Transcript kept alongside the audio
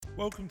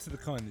Welcome to The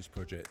Kindness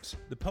Project,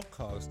 the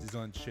podcast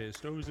designed to share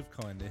stories of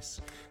kindness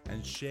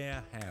and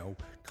share how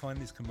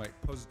kindness can make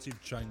positive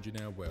change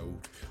in our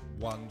world,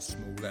 one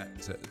small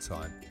act at a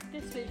time.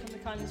 This week on The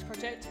Kindness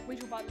Project, we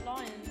talk about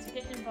lions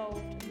getting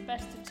involved in the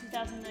best of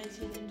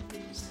 2018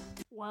 interviews.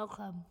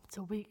 Welcome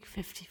to week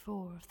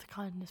 54 of The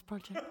Kindness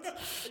Project. Are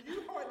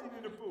you hiding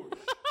in a bush?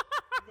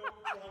 Not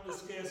trying to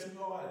scare some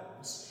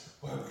lions?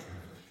 Welcome.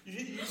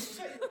 You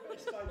set your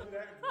best David Attenborough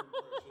impression.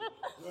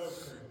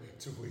 Welcome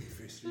to week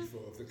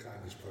 54 of The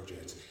Kindness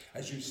Project.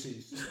 As you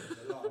see,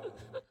 the lion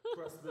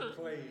across the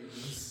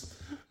plains.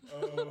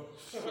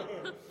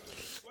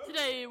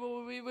 Today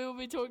we will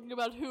be talking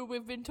about who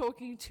we've been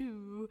talking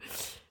to.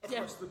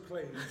 Across the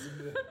plains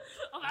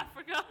of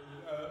Africa.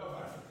 Of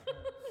Africa.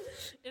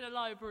 In a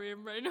library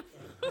in Raynham.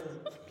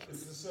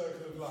 It's the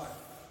circle of life.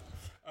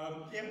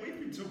 We've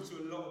been talking to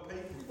a lot of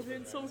people. We've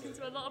been talking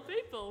to a lot of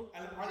people.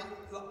 And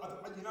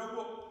you know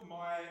what?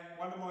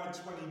 One of my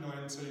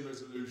 2019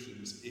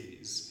 resolutions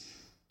is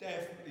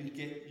definitely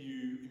get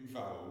you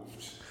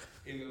involved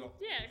in a lot.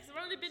 Yeah, because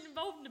I've only been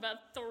involved in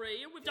about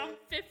 3 and we've done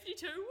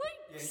 52 Yeah,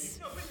 weeks.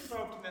 you've not been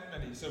involved in that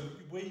many, so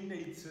we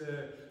need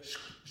to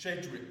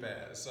schedule it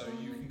better so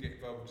you can get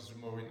involved in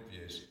some more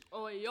interviews.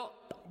 Oh, yeah.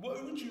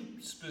 What would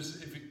you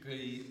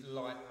specifically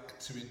like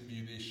to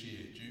interview this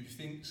year? Do you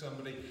think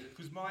somebody?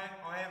 Because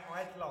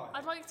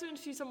I'd like to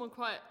interview someone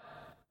quite.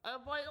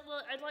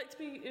 I'd like to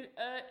be.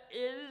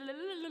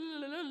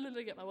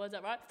 Get my words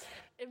out right.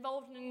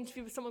 Involved in an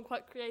interview with someone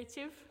quite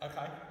creative.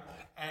 Okay,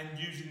 and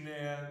using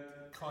their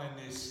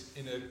kindness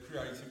in a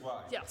creative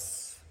way.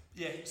 Yes.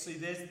 Yeah. See,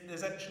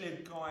 there's actually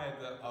a guy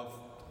that I've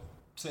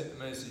sent a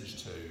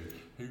message to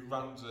who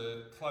runs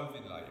a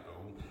clothing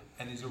label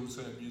and is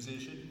also a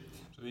musician.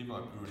 So he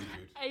might be really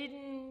good.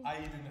 Aidan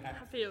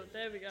Hatfield,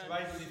 there we go. So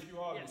Aidan, if you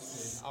are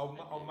listening,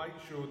 I'll make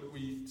sure that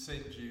we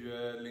send you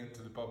a link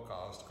to the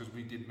podcast because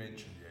we did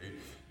mention you.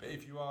 But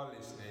if you are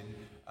listening,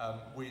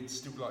 we'd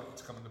still like you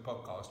to come on the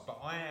podcast. But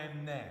I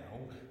am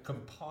now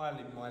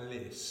compiling my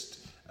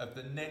list of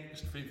the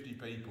next 50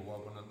 people I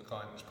want on the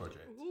Kindness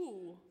Project.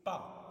 Ooh.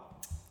 But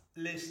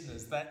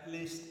listeners, that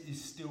list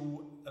is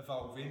still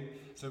evolving.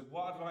 So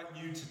what I'd like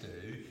you to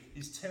do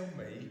is tell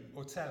me,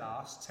 or tell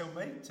us, tell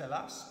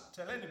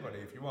anybody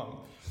if you want,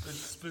 the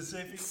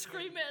specific...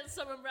 Scream it at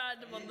someone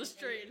random on the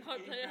street and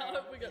hope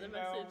we get the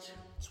message.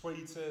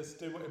 Tweet us,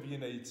 do whatever you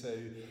need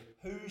to.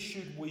 Who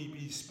should we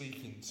be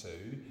speaking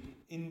to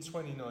in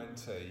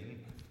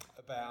 2019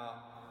 about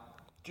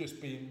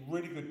just being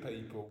really good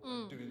people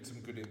and doing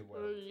some good in the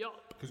world?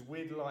 Because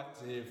we'd like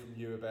to hear from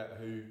you about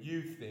who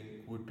you think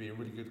would be a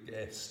really good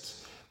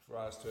guest for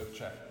us to have a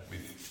chat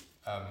with.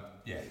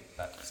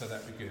 So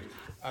that'd be good.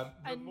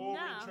 The more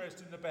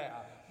interesting, the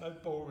better. No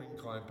boring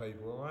kind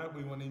people, all right?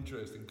 We want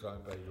interesting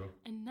kind people.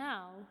 And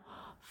now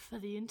for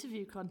the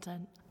interview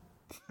content.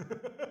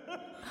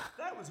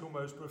 That was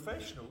almost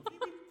professional.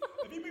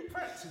 Have you been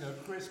practicing over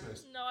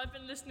Christmas? No, I've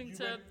been listening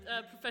to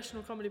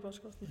professional comedy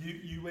podcasts.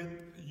 You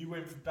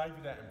went from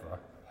David Attenborough,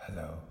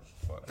 hello,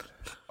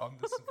 on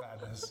the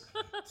Savannahs,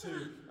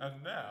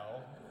 and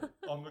now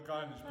on the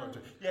Kindness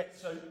Project. Yeah,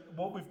 so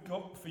what we've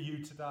got for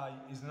you today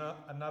is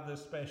another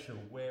special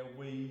where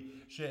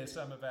we share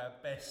some of our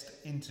best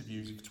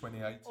interviews of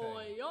 2018.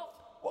 Oh, yeah.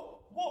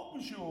 What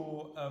was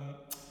your,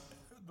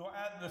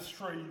 out of the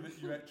 3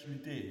 that you actually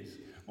did,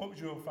 what was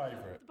your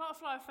favourite? The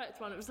Butterfly Effect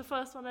one. It was the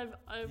first one I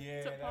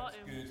took part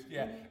in. Good.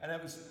 Yeah, and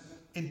that was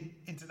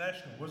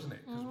international, wasn't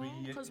it?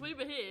 Because we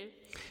were here.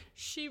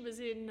 She was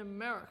in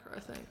America, I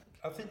think.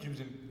 I think she was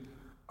in...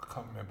 I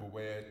can't remember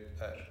where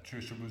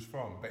Trisha was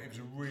from, but it was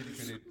a really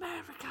good...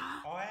 America!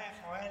 I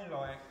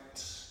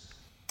liked...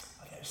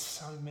 There's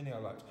so many I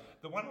liked.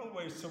 The one I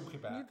always talk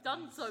about... You've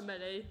done so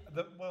many.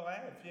 Well, I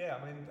have, yeah.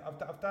 I mean,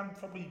 I've done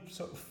probably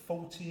sort of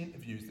 40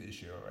 interviews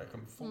this year, I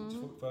reckon.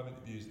 45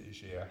 interviews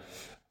this year.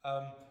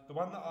 The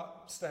one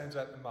that stands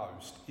out the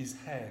most is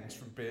Hans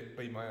from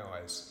Be My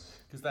Eyes.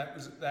 Because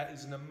that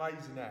is an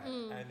amazing act,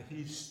 and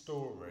his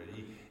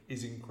story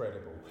is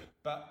incredible.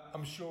 But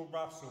I'm sure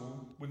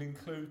Russell will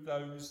include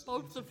those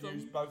both of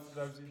those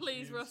interviews.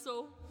 Please,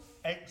 Russell.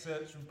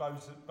 Excerpts from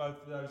both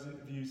of those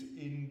interviews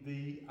in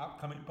the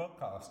upcoming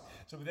podcast.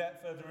 So without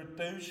further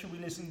ado, shall we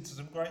listen to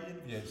some great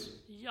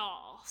interviews?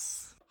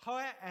 Yes.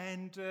 Hi,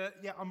 and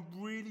I'm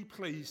really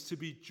pleased to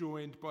be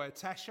joined by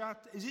Tasha.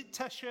 Is it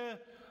Tasha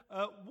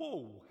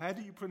Wall? How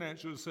do you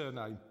pronounce your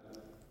surname?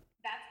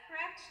 That's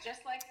correct,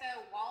 just like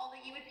the wall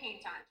that you would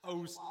paint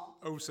on.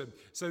 Awesome.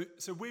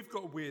 So we've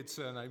got a weird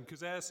surname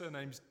because our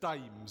surname's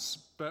Dames,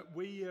 but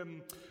we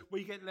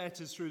get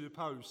letters through the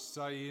post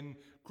saying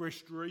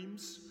Chris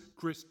Dreams,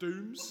 Chris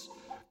Dooms,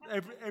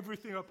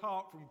 everything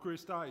apart from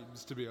Chris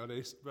Dames, to be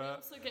honest. But we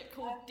also get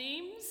called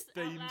Deems.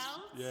 Deems, out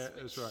loud, yeah,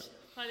 that's right.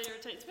 Highly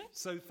irritates me.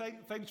 So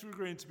thanks for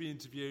agreeing to be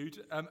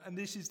interviewed. And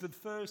this is the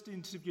first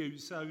interview.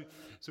 So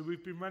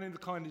we've been running the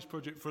Kindness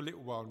Project for a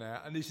little while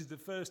now, and this is the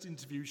first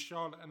interview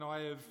Charlotte and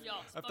I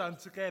have done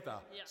together.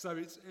 Yeah. So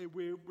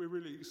we're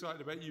really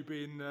excited about you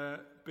being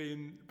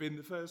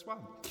the first one.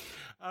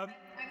 I'm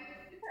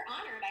super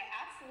honored. I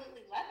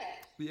absolutely love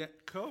it. Yeah,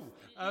 cool.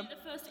 You're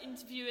the first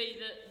interviewee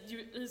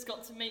that has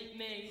got to meet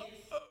me.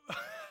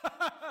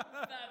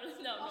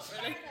 No, not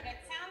really.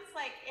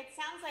 It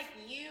sounds like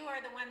you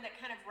are the one that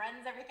kind of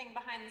runs everything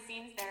behind the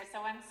scenes there.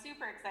 So I'm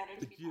super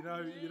excited to be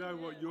You know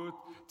what?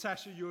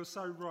 Tasha, you're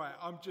so right.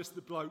 I'm just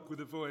the bloke with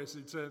a voice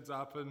who turns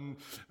up and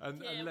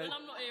when I'm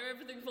not here,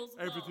 everything falls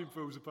apart. everything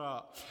falls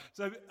apart.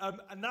 So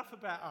enough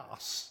about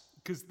us,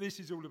 because this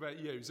is all about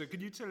you. So can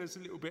you tell us a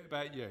little bit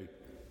about you?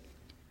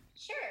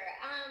 Sure.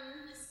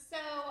 So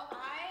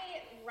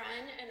I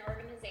run an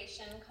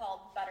organization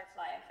called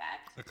Butterfly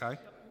Effect. Okay.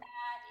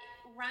 That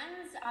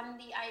runs on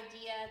the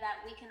idea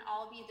that we can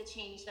all be the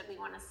change that we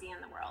want to see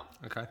in the world.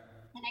 Okay.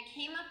 And I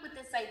came up with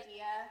this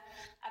idea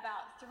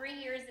about 3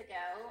 years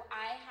ago.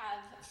 I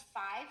have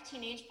 5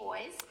 teenage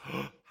boys.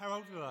 How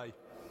old are they?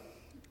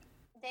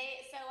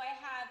 So I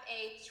have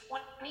a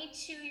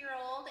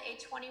 22-year-old, a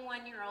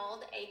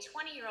 21-year-old, a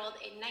 20-year-old,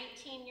 a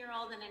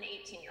 19-year-old, and an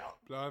 18-year-old.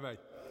 Blimey.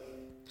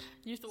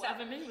 You thought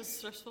having me was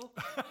stressful.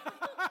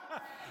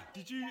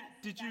 Did you?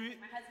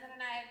 My husband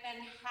and I have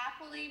been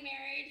happily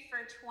married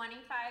for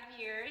 25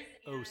 years.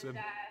 Awesome. And,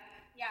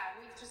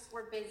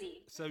 we're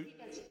busy. So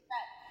busy.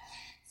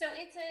 So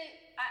it's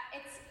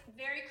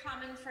very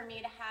common for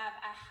me to have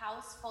a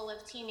house full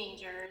of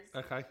teenagers.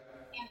 okay.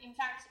 And in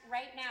fact,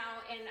 right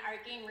now in our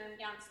game room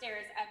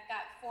downstairs, I've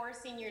got 4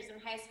 seniors in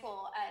high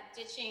school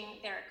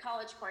ditching their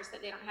college course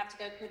that they don't have to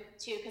go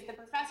to because the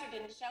professor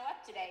didn't show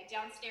up today.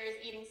 Downstairs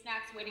eating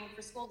snacks, waiting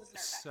for school to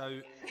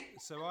start.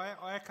 So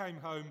I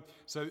came home.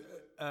 So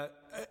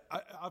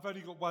I've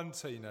only got one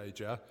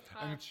teenager,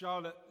 and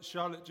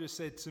Charlotte just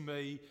said to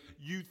me,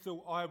 "You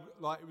thought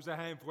it was a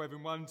handful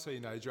having one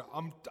teenager."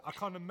 I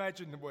can't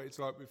imagine what it's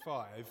like with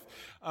 5.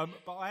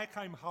 But I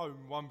came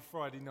home one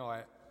Friday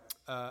night.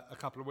 A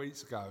couple of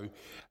weeks ago,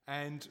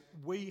 and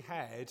we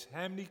had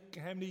how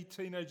many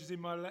teenagers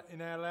in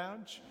our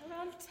lounge?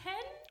 Around 10.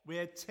 We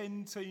had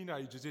 10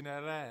 teenagers in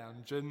our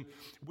lounge, and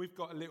we've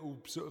got a little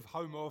sort of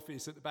home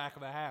office at the back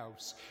of the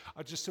house.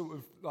 I just sort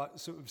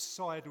of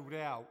sidled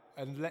out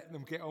and let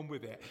them get on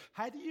with it.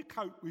 How do you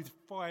cope with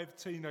 5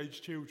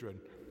 teenage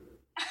children?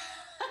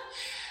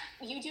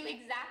 You do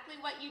exactly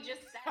what you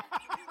just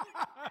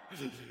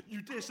said.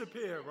 You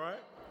disappear,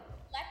 right?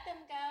 Let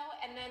them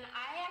go, and then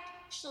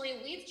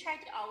we've tried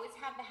to always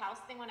have the house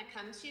they want to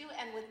come to,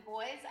 and with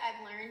boys,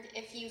 I've learned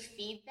if you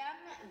feed them,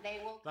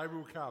 they will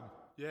come.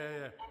 Yeah.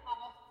 I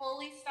have a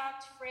fully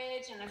stocked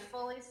fridge and a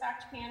fully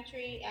stocked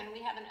pantry, and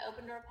we have an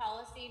open door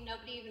policy.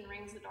 Nobody even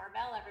rings the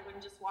doorbell.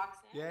 Everyone just walks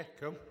in. Yeah,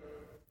 come.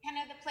 Kind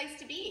of the place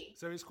to be.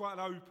 So it's quite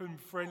an open,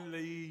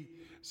 friendly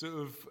sort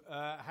of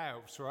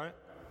house, right?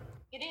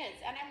 It is,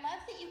 and I love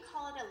that you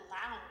call it a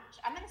lounge.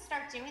 I'm going to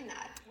start doing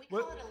that. We call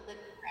it a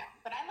living room,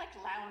 but I like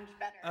lounge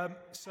better.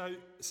 So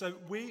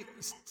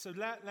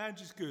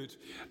lounge is good.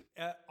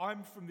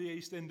 I'm from the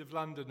East End of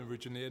London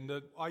originally, and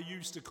I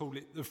used to call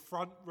it the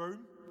front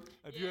room.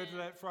 Have you heard of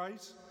that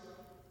phrase?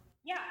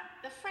 Yeah,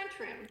 the front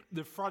room.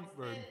 The front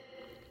room.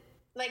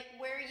 Like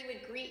where you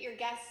would greet your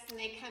guests and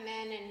they come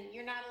in, and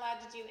you're not allowed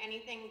to do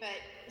anything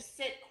but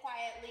sit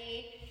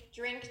quietly,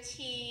 drink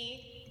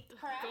tea.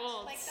 Correct?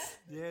 God. Like that?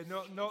 Yeah,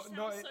 not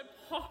So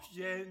posh.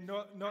 yeah,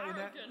 not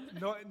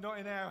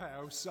in our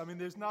house. I mean,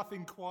 there's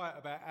nothing quiet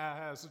about our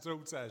house at all,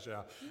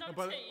 Tasha. No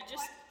tea,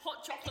 just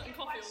hot chocolate and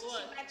coffee all the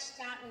way. Too much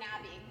Downton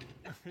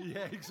Abbey.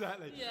 Yeah,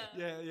 exactly.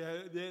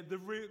 Yeah. The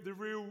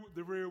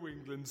real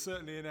England,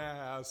 certainly in our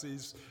house,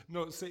 is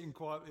not sitting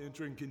quietly and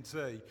drinking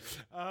tea.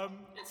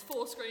 It's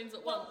 4 screens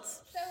at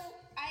once. So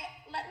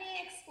let me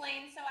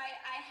explain. So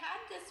I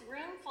had this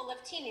room full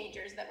of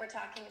teenagers that we're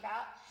talking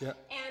about. Yeah.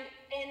 And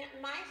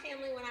in my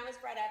family, when I was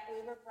brought up,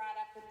 we were brought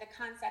up with the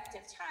concept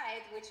of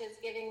tithe, which is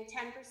giving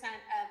 10%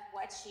 of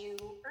what you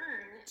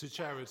earn To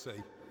charity.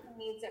 who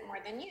needs it more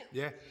than you.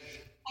 Yeah.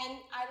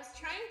 And I was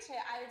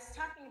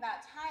talking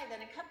about tithe,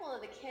 and a couple of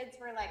the kids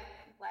were like,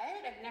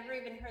 "What? I've never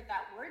even heard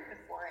that word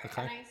before."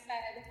 Okay. And I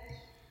said,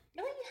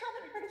 "Really, you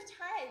haven't heard of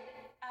tithe?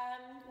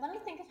 Let me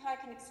think of how I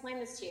can explain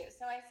this to you."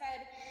 So I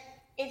said,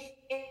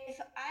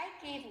 if I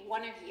gave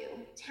one of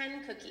you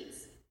 10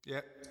 cookies,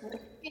 Yeah.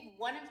 give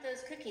one of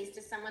those cookies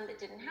to someone that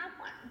didn't have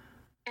one.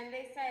 And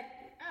they said,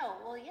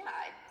 "Oh, well, yeah,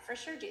 I'd for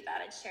sure do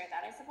that. I'd share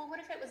that." I said, "Well, what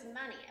if it was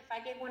money? If I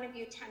gave one of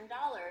you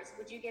 $10,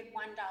 would you give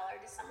 $1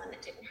 to someone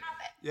that didn't have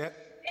it?" Yeah.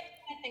 They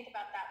kind of think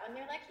about that one.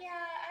 They're like,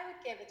 "Yeah, I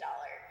would give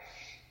 $1."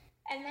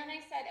 And then I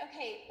said,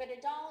 "Okay, but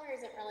 $1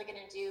 isn't really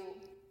going to do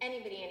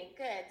anybody any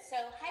good.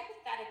 So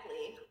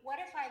hypothetically, what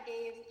if I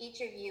gave each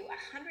of you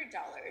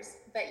 $100,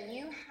 but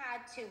you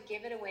had to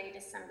give it away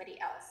to somebody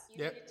else?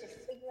 You needed to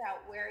figure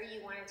out where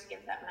you wanted to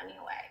give that money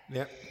away."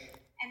 Yep.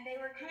 And they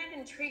were kind of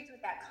intrigued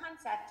with that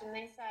concept, and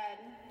they said,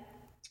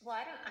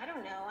 "Well, I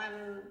don't know.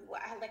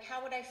 How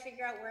would I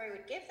figure out where I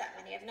would give that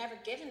money? I've never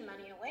given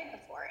money away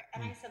before."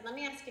 And I said, "Let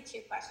me ask you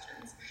 2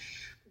 questions.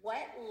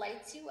 What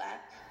lights you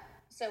up?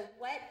 So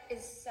what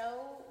is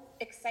so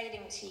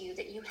exciting to you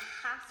that you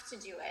have to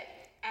do it?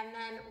 And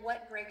then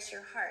what breaks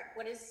your heart?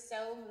 What is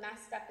so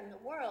messed up in the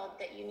world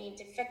that you need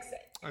to fix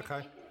it?" Okay.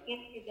 If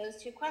you can answer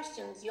those 2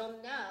 questions,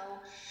 you'll know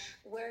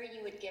where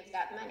you would give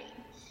that money.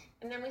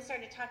 And then we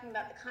started talking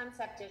about the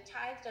concept of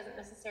tithe doesn't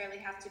necessarily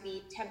have to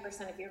be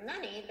 10% of your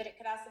money, but it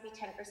could also be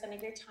 10%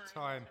 of your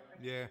time.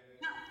 Yeah.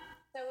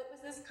 So it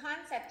was this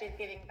concept of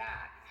giving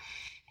back.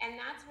 And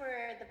that's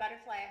where the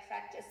butterfly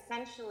effect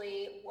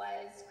essentially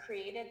was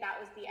created. That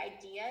was the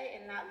idea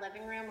in that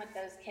living room with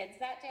those kids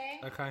that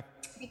day. Okay.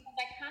 Because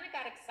I kind of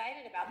got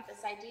excited about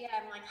this idea.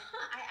 I'm like,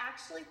 I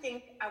actually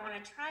think I want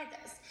to try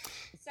this.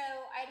 So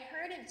I'd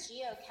heard of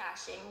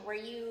geocaching, where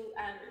you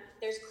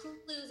there's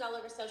clues all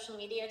over social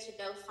media to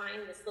go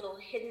find this little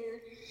hidden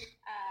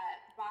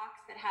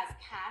box that has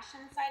cash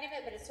inside of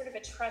it, but it's sort of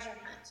a treasure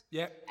hunt.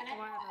 Yeah. And I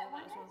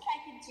wondered if I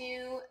could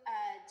do a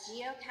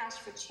geocache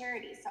for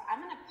charity. So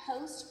I'm going to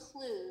post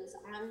clues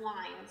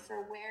online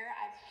for where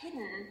I've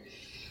hidden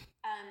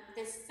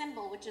this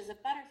symbol, which is a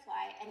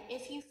butterfly. And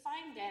if you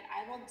find it,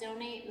 I will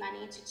donate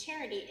money to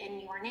charity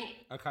in your name.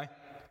 Okay.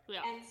 Yeah.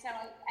 And so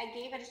I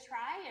gave it a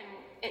try, and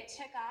it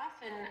took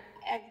off, and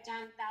I've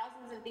done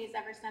thousands of these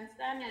ever since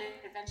then, and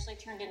it eventually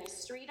turned into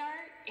street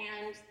art,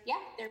 and yeah,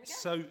 there we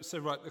go. So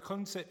right, the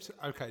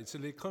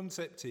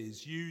concept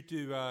is you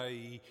do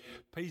a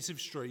piece of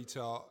street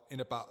art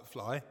in a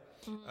butterfly,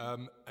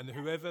 and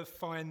whoever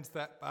finds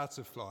that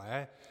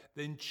butterfly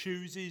then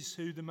chooses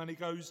who the money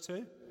goes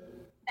to?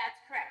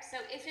 That's correct. So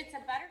if it's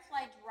a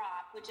butterfly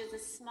drop, which is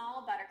a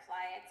small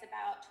butterfly, it's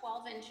about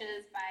 12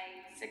 inches by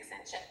 6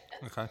 inches.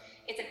 Okay.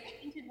 It's a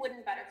painted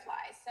wooden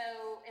butterfly.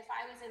 So if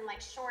I was in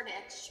like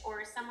Shoreditch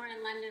or somewhere in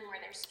London where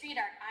there's street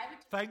art, I would...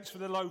 Thanks for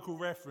the local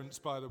reference,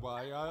 by the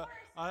way.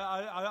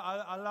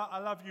 I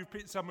love you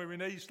picked somewhere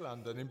in East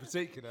London in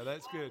particular.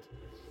 That's good.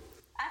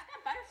 I've got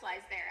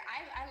butterflies there.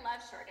 I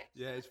love Shoreditch.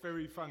 Yeah, it's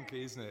very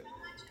funky, isn't it? So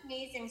much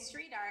amazing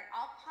street art.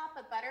 I'll pop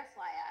a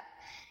butterfly up.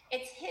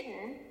 It's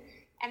hidden.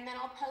 And then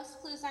I'll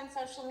post clues on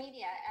social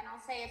media, and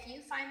I'll say, if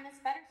you find this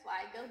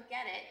butterfly, go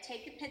get it,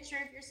 take a picture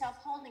of yourself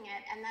holding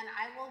it, and then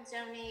I will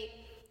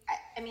donate.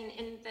 I mean,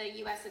 in the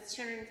US, it's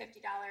 $250.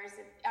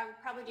 I would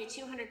probably do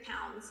 200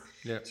 pounds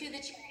to the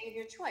charity of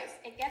your choice.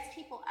 It gets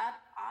people up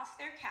off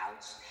their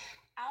couch,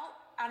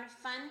 out on a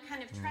fun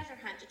kind of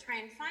treasure hunt to try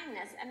and find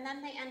this, and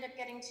then they end up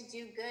getting to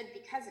do good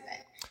because of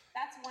it.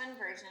 That's one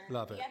version.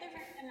 Love it. The other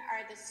version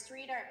are the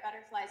street art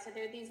butterflies. So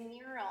they're these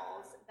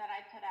murals that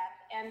I put up,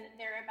 and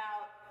they're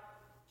about,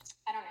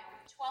 I don't know,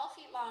 12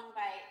 feet long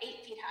by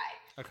 8 feet high.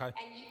 Okay.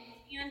 And you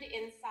stand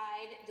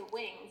inside the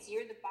wings.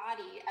 You're the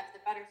body of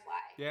the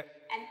butterfly. Yeah.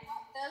 And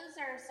those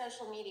are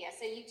social media.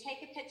 So you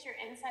take a picture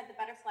inside the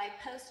butterfly,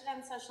 post it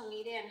on social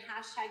media, and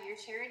hashtag your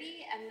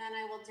charity, and then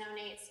I will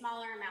donate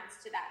smaller amounts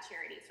to that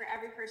charity for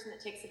every person that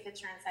takes a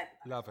picture inside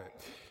the butterfly. Love it.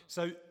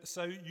 So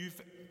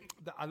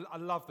I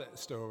love that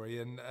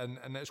story, and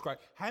that's great.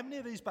 How many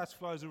of these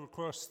butterflies are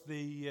across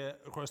the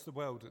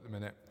world at the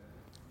minute?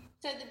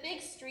 So the big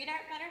street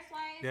art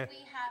butterflies,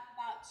 we have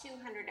about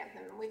 200 of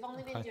them. We've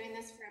only been doing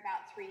this for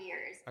about 3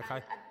 years.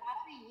 Okay.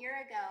 About a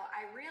year ago,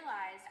 I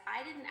realized I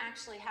didn't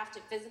actually have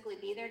to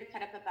physically be there to put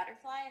up a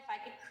butterfly if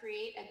I could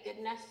create a good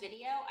enough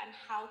video on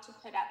how to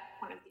put up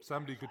one of these.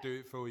 Somebody could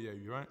do it for you,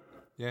 right?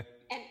 Yeah.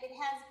 And it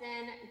has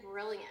been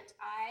brilliant.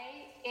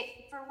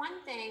 For one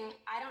thing,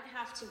 I don't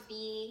have to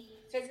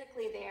be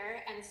physically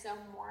there, and so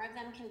more of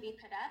them can be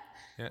put up.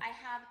 Yeah. I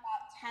have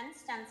about 10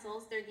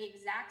 stencils. They're the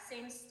exact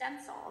same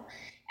stencil,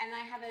 and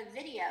I have a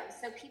video.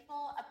 So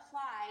people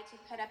apply to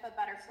put up a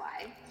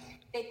butterfly.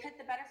 They put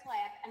the butterfly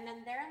up, and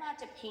then they're allowed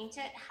to paint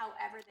it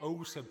however they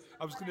want. Awesome.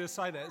 I was going to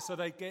say that. So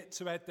they get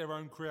to add their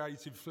own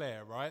creative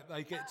flair, right?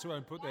 They get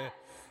to put their...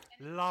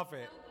 Love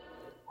it.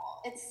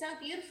 It's so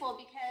beautiful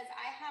because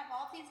I have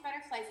all these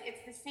butterflies.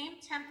 It's the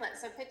same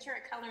template. So picture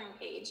a coloring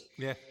page.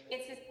 Yeah.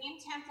 It's the same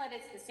template.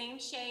 It's the same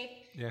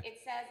shape. Yeah. It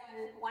says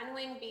on one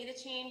wing, be the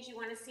change you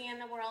want to see in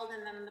the world.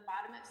 And then on the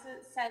bottom, it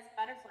says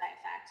butterfly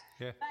effect.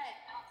 Yeah. But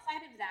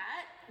outside of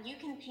that, you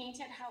can paint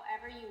it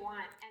however you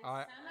want. And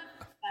some of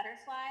the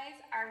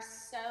butterflies are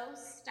so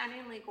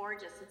stunningly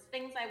gorgeous. It's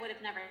things I would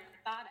have never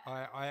thought of.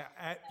 I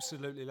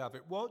absolutely love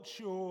it. What's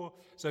your...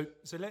 So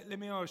let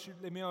me ask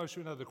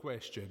you another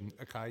question,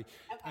 okay?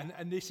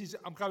 And this is,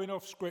 I'm going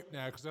off script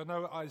now because I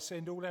know I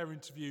send all our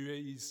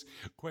interviewees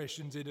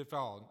questions in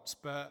advance,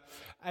 but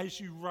as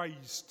you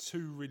raised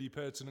two really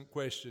pertinent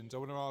questions, I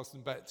want to ask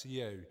them back to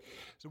you.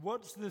 So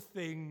what's the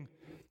thing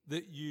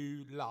that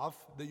you love,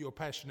 that you're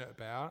passionate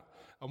about,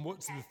 and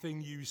what's the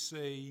thing you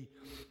see,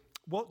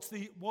 what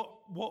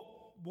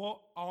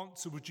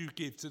answer would you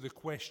give to the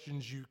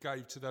questions you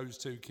gave to those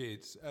two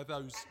kids,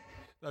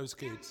 those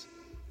kids?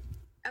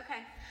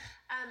 Okay.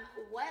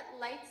 What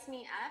lights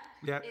me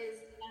up is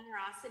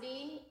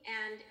generosity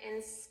and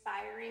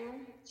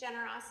inspiring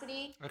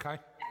generosity. Okay.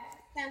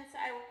 Since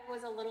I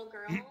was a little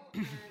girl,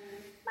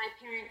 my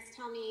parents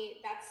tell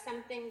me that's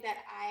something that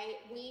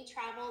we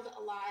traveled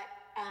a lot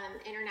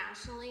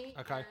internationally.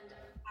 Okay. And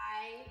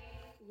I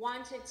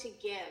wanted to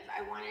give.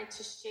 I wanted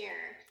to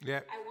share.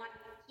 Yeah. I wanted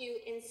to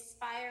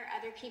inspire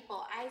other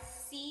people. I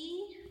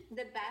see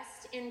the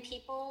best in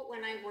people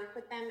when I work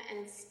with them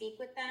and speak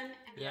with them.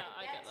 And Yeah,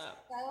 I get get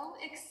that. so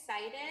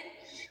excited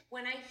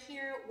when I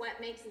hear what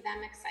makes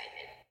them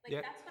excited. Like,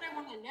 Yep. that's what I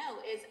want to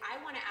know is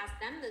I want to ask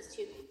them those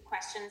two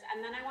questions,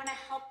 and then I want to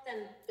help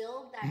them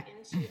build that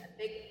into a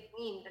big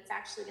theme that's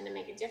actually going to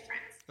make a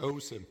difference.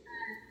 Awesome.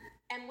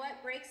 And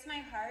what breaks my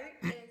heart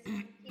is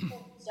when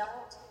people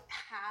don't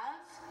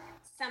have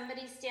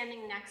somebody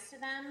standing next to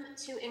them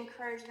to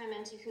encourage them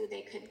into who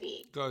they could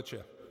be.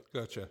 Gotcha.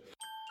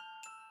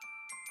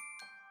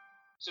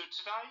 So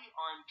today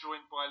I'm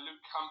joined by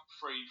Luke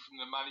Humphrey from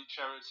the Money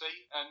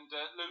Charity. And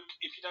Luke,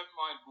 if you don't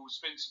mind, we'll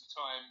spend some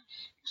time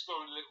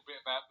exploring a little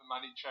bit about the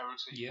Money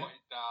Charity, what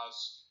it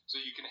does,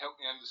 so you can help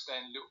me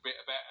understand a little bit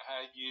about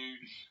how you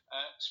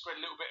spread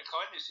a little bit of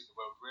kindness in the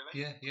world, really.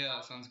 Yeah,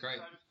 that sounds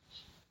great.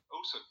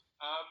 Awesome.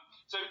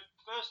 So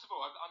first of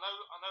all, I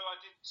know I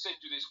didn't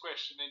send you this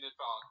question in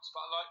advance,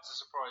 but I like to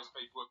surprise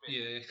people a bit.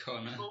 Yeah,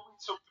 go on. Before we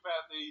talk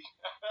about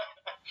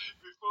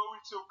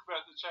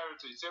the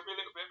charity, tell me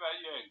a little bit about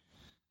you.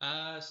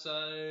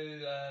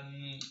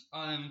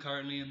 I'm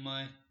currently in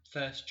my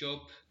first job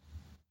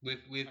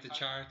with the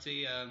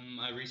charity.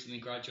 I recently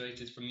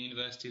graduated from the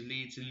University of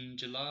Leeds in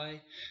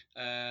July.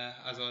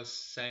 As I was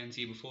saying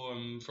to you before,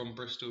 I'm from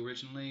Bristol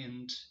originally,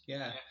 and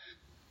yeah.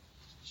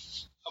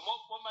 And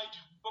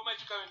what made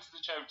you go into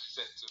the charity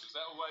sector? Was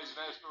that always an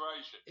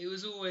aspiration? It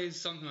was always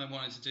something I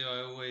wanted to do.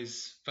 I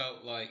always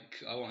felt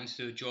like I wanted to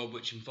do a job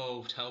which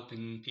involved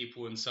helping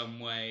people in some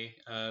way,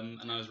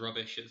 and I was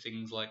rubbish at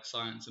things like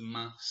science and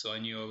maths, so I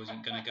knew I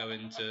wasn't going to go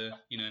into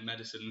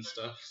medicine and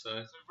stuff. So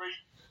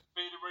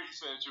being a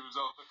researcher was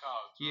off the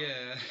cards,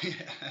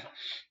 right?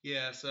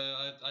 Yeah. So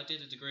I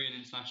did a degree in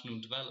international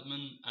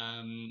development.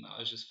 I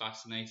was just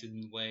fascinated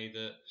in the way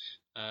that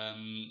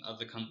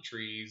other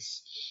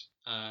countries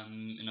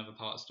in other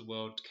parts of the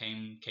world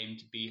came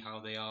to be how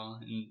they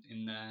are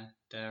in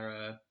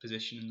their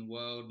position in the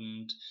world.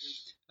 And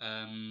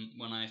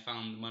when I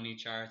found the Money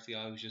Charity,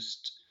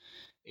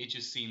 it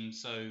just seemed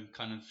so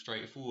kind of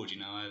straightforward.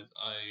 I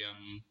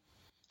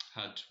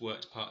had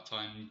worked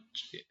part-time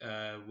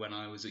when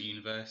I was at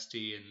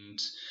university and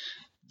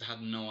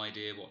had no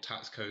idea what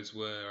tax codes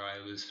were. I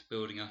was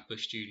building up a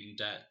student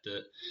debt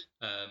that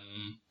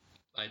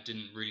I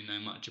didn't really know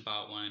much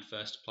about when I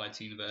first applied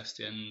to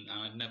university, and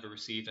I'd never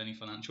received any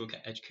financial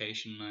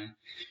education. I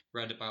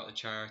read about the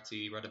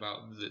charity, read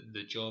about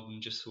the job,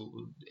 and just thought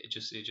it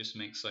just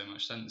makes so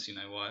much sense.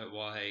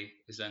 Why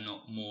is there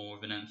not more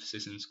of an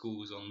emphasis in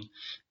schools on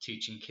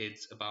teaching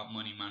kids about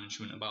money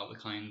management, about the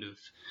kind of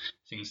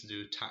things to do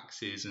with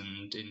taxes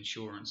and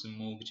insurance and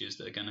mortgages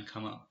that are going to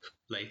come up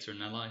later in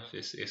their life?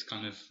 It's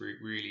kind of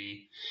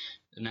really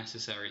a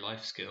necessary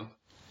life skill.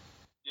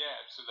 Yeah,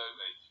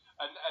 absolutely.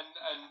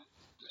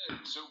 And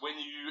so when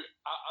you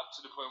up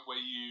to the point where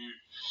you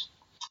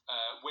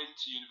went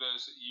to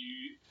university,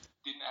 you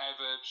didn't have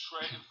a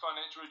shred of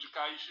financial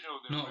education, or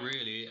not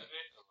really.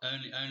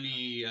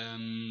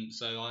 Only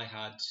so I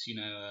had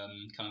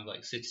kind of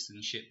like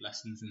citizenship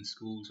lessons in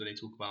schools where they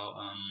talk about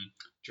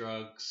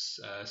drugs,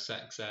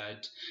 sex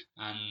ed,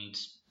 and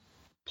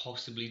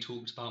possibly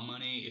talked about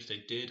money. If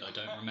they did, I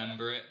don't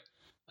remember it.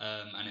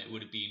 And it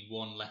would have been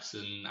one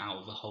lesson out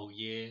of the whole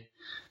year.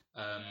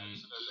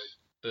 Absolutely.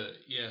 But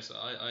yes,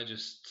 I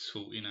just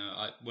thought,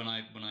 when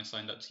I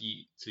signed up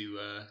to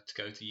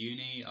go to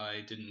uni,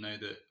 I didn't know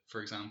that,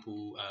 for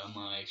example,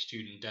 my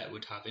student debt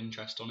would have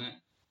interest on it.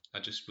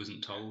 I just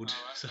wasn't told.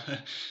 Oh,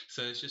 okay.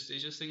 So it's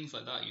just things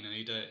like that.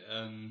 You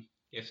don't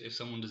if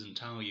someone doesn't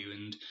tell you,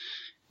 and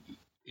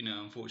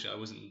unfortunately, I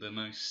wasn't the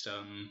most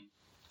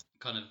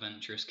kind of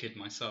adventurous kid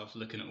myself,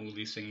 looking at all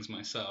these things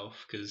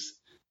myself, because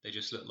they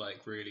just look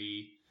like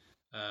really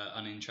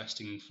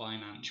uninteresting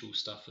financial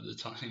stuff at the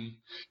time.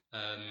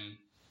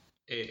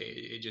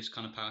 It just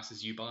kind of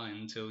passes you by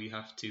until you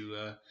have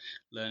to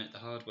learn it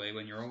the hard way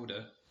when you're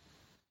older.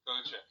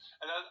 Gotcha.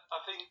 And I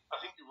think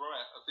you're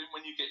right. I think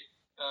when you get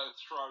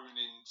thrown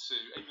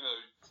into, even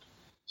though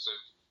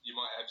you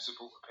might have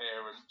support of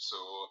parents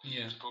or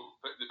support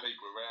the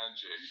people around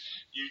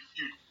you,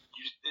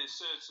 there's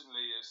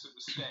certainly a sort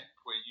of step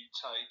where you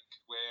take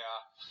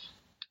where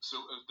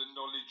sort of the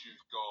knowledge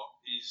you've got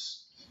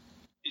is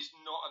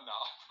not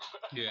enough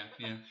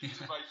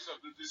to make some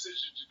of the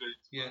decisions you need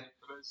to make.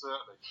 But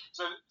certainly.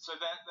 So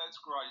that's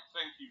great.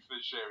 Thank you for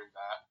sharing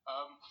that.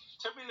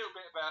 Tell me a little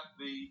bit about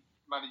the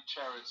Money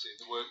Charity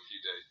and the work you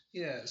do.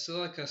 Yeah, so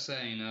like I was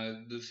saying,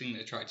 the thing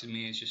that attracted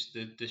me is just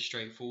the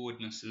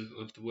straightforwardness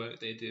of the work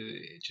they do.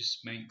 It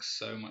just makes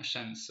so much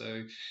sense.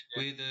 So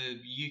we're the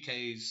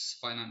UK's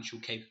financial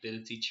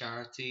capability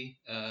charity.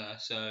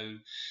 So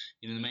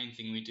the main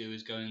thing we do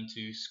is go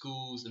into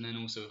schools, and then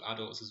also with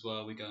adults as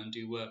well. We go and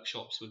do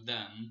workshops with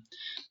them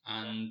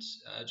and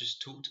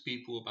just talk to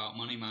people about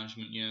money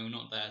management. We're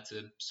not there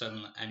to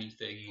sell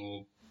anything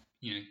or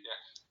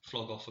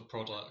flog off a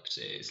product.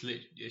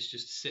 It's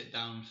just sit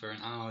down for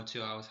an hour,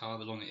 2 hours,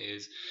 however long it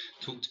is,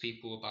 talk to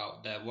people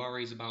about their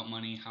worries about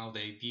money, how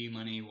they view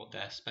money, what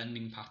their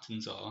spending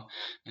patterns are,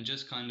 and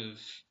just kind of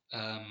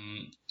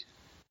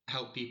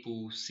help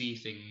people see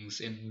things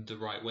in the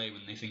right way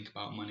when they think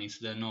about money, so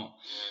they're not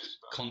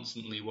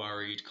constantly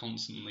worried,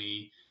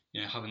 constantly,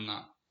 having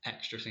that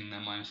extra thing in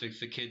their mind.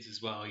 For kids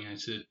as well,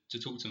 to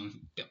talk to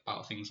them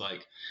about things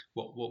like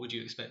what would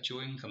you expect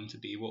your income to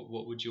be, what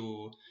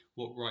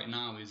right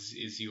now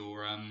is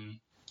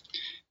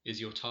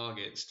your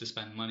targets to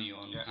spend money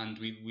on. And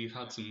we've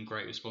had some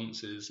great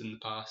responses in the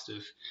past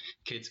of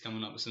kids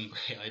coming up with some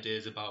great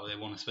ideas about what they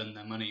want to spend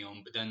their money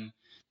on, but then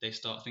they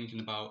start thinking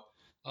about,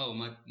 oh,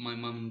 my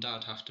mum and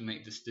dad have to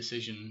make this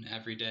decision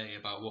every day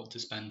about what to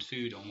spend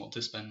food on, what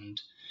to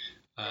spend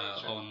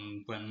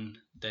on when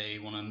they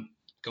want to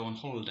go on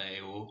holiday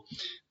or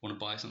want to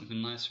buy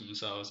something nice for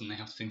themselves, and they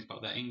have to think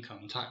about their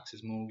income,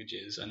 taxes,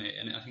 mortgages, and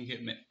I think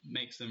it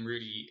makes them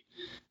really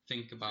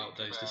think about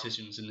those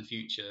decisions in the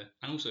future,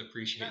 and also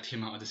appreciate the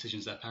amount of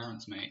decisions their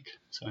parents make.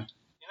 So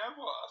you know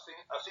what,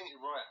 I think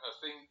you're right. I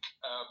think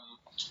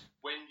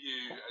when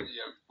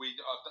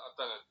I've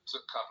done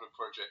a couple of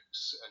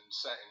projects and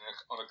sat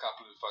on a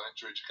couple of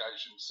financial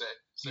education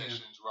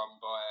sessions run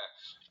by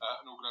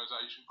an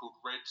organisation called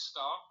Red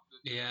Star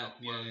that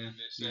in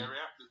this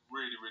area. That's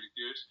really, really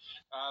good.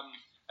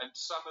 And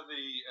some of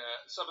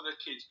the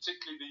kids,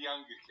 particularly the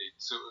younger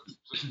kids, sort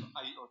of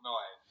 8 or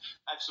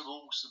 9, have some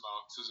awesome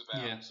answers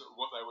about sort of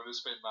what they want to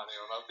spend money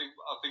on. I think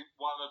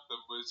one of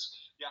them was,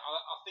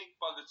 I think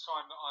by the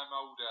time that I'm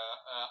older,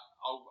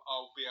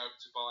 I'll be able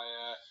to buy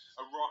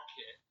a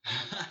rocket.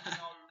 I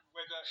don't know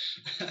whether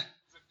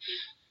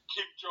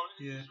Kim Jong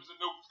Un was a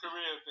North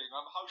Korea thing.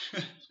 I'm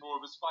hoping it was more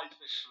of a space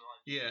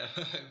exploration. Yeah,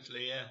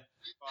 hopefully, yeah.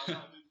 I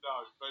didn't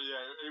know, but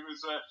it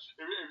was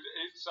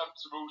it's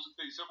some awesome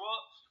things. So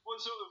what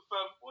sort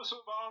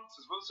of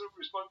answers, what sort of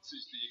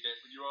responses do you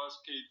get when you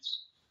ask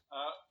kids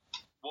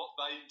what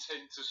they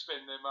intend to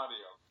spend their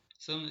money on?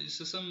 Some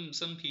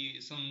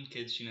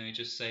kids,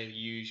 just say the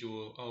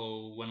usual,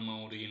 oh, when I'm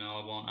older,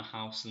 I want a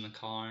house and a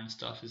car and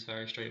stuff. Is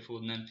very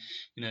straightforward. And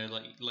then,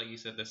 like you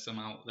said, there's some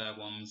out there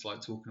ones like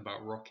talking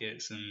about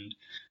rockets, and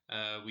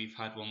we've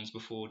had ones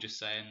before just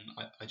saying,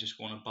 I just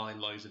want to buy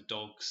loads of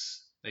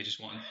dogs. They just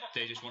wanted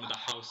a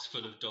house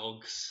full of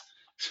dogs.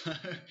 So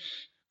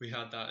we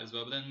had that as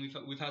well. But then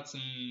we've had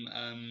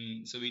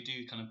some, so we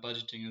do kind of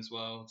budgeting as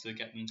well to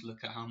get them to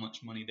look at how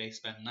much money they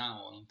spend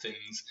now on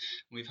things.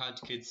 We've had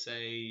kids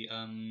say,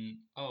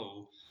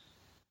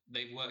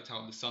 they've worked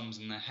out the sums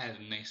in their head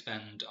and they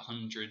spend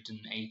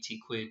 180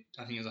 quid.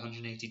 I think it was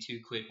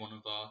 182 quid. One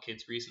of our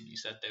kids recently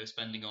said they were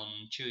spending on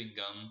chewing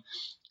gum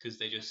because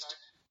they just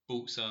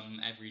bought some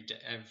every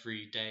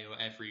day or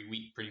every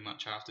week pretty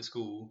much after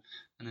school,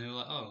 and they were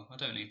like, oh, I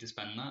don't need to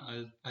spend that,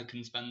 I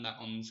can spend that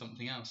on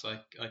something else.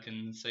 I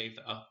can save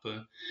that up,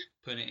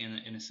 put it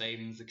in a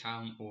savings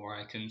account, or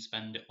I can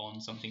spend it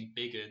on something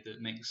bigger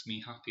that makes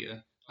me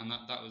happier. And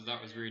that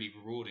was really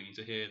rewarding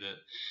to hear that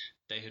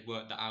they had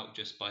worked that out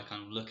just by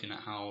kind of looking at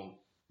how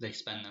they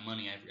spend their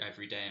money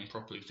every day and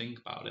properly think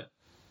about it.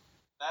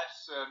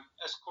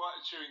 That's quite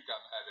a chewing gum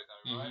habit,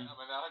 though, right? I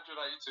mean,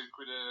 182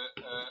 quid a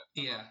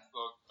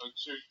month on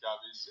chewing gum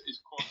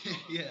is quite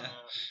a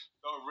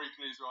lot of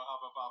Wrigley's or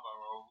Hubba Bubba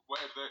or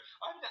whatever.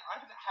 I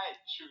haven't had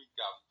chewing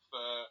gum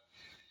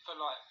for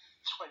like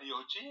 20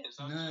 odd years.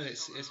 No,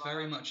 it's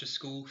very much a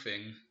school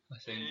thing, I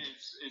think. It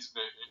is,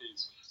 isn't it? It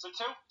is. So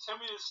tell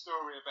me a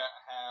story about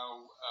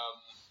how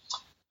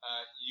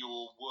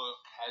your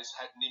work has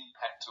had an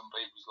impact on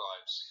people's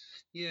lives.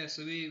 Yeah,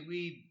 so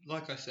we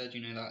like I said,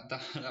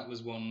 that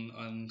was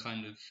one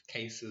kind of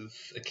case of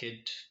a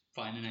kid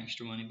finding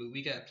extra money, but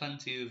we get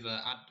plenty of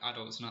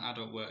adults, not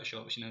adult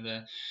workshops.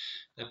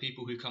 They're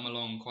people who come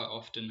along quite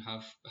often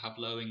have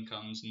low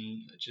incomes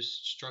and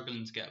just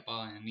struggling to get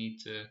by and need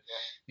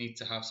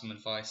to have some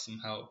advice, some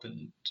help,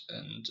 and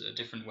a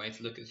different way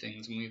to look at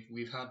things. And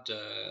we've had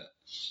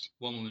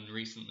one woman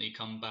recently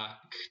come back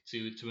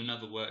to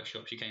another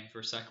workshop. She came for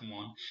a second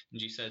one,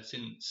 and she said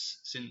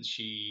since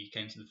she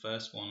came to the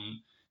first one,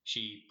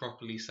 she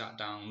properly sat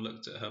down,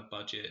 looked at her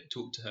budget,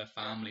 talked to her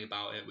family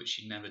about it, which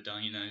she'd never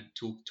done.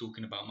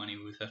 Talking about money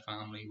with her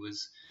family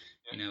was,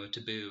 a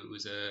taboo. It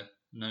was a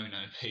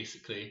no-no,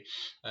 basically.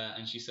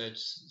 And she said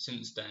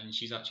since then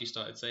she's actually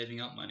started saving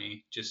up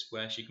money just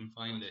where she can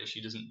find it.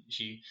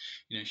 She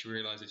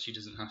realised that she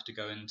doesn't have to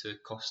go into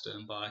Costa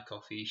and buy a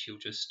coffee. She'll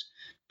just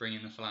bring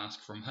in a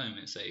flask from home.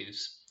 It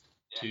saves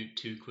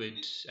two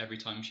quid every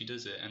time she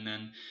does it. And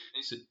then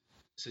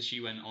so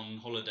she went on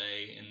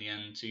holiday in the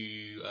end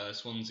to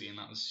Swansea, and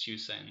she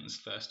was saying it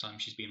was the first time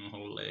she's been on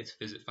holiday to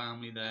visit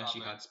family there. She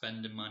had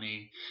spending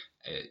money.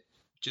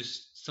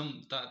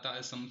 That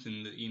is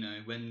something that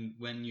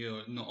when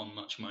you're not on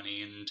much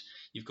money and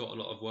you've got a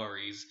lot of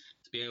worries,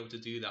 to be able to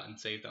do that and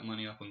save that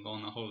money up and go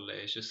on a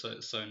holiday is just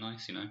so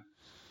nice.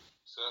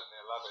 Certainly,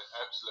 I love it.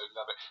 Absolutely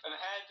love it. And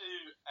how do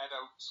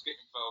adults get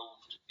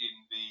involved in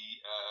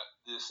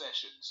the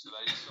sessions? Do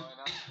they sign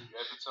up? Do you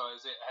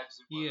advertise it? How does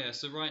it work? Yeah,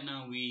 so right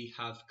now we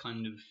have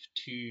kind of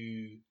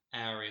two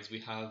areas. We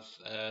have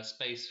a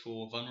space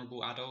for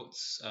vulnerable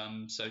adults.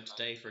 So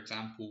today, for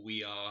example,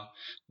 we are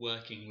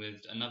working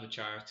with another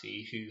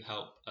charity who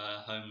help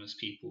homeless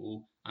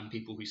people and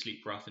people who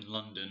sleep rough in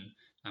London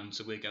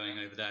So we're going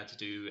over there to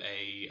do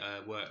a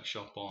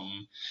workshop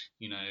on,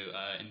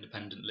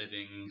 independent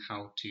living,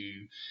 how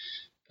to,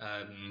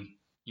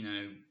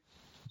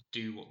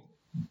 do what,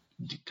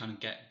 kind of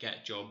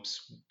get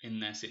jobs in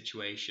their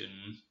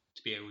situation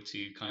to be able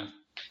to kind of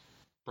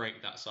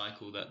break that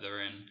cycle that they're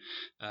in,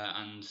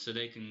 and so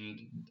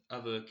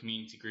other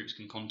community groups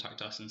can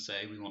contact us and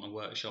say we want a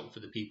workshop for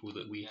the people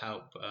that we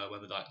help,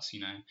 whether that's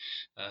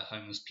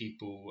homeless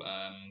people.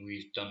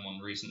 We've done one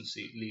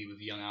recently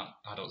with young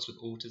adults with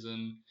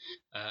autism,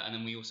 and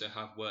then we also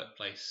have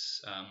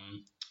workplace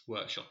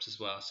workshops as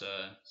well. So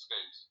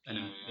an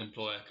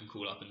employer can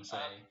call up and say.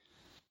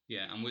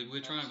 And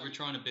we're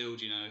trying to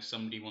build. If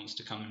somebody wants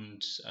to come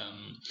and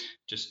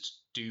just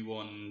do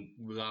one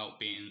without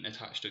being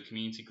attached to a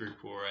community group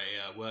or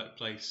a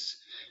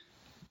workplace,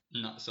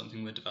 and that's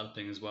something we're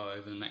developing as well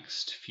over the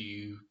next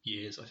few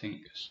years, I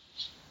think.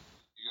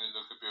 You're going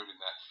to look at building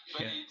that,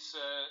 but it's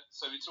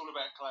all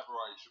about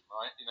collaboration,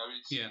 right?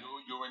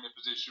 You're in a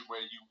position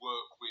where you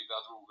work with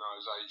other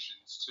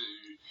organisations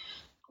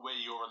where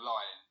you're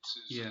aligned to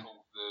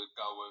support the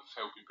goal of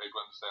helping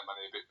people understand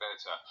money a bit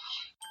better.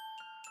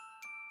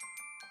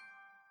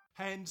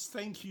 Hans,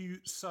 thank you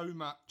so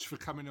much for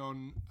coming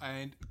on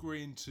and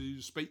agreeing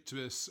to speak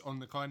to us on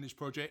the Kindness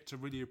Project. I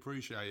really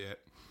appreciate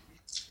it.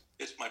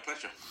 It's my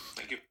pleasure.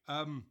 Thank you.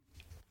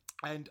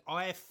 And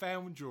I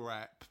found your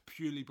app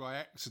purely by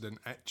accident,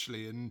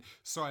 actually, and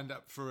signed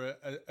up for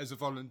as a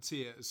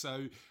volunteer.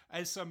 So,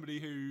 as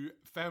somebody who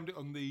found it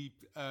on the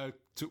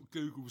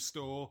Google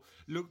store,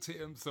 looked at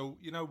it and thought,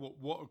 you know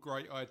what a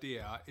great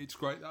idea. It's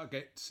great that I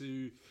get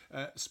to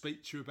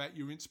speak to you about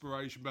your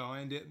inspiration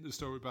behind it and the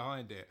story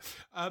behind it.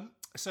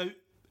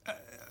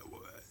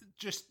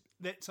 Just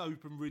let's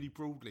open really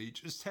broadly.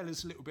 Just tell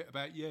us a little bit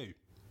about you.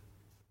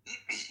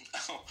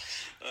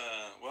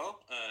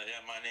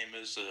 My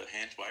name is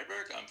Hans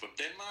Weiberg. I'm from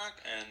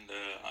Denmark, and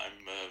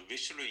I'm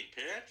visually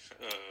impaired.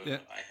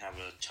 I have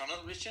a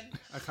tunnel vision.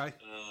 Okay.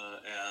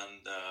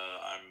 And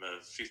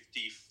I'm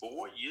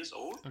 54 years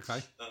old.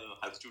 Okay.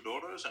 I have 2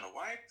 daughters and a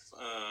wife.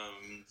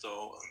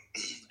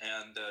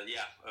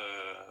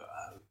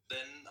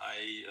 Then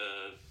I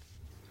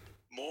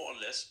more or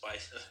less by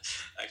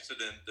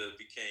accident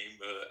became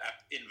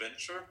app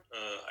inventor.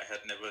 I had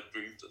never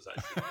dreamed that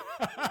I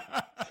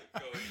could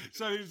go into.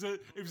 So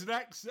it was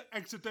an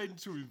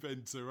accidental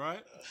inventor,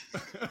 right?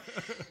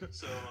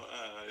 So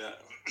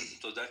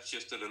that's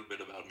just a little bit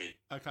about me.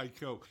 Okay,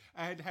 cool.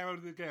 And how old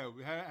are the girls?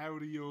 How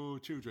old are your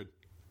children?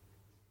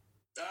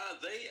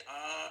 They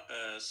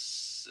are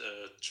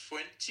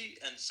 20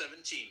 and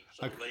 17,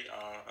 so they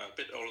are a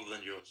bit older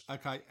than yours.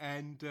 Okay,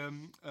 and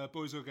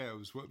boys or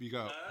girls? What have you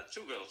got?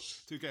 2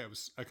 girls. 2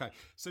 girls. Okay,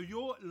 so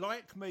you're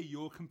like me.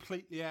 You're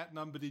completely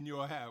outnumbered in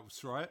your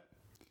house, right?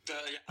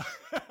 Yeah.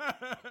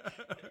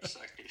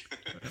 Exactly.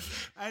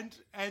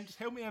 And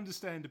help me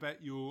understand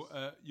about your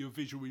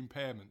visual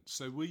impairment.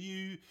 So were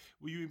you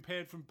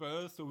impaired from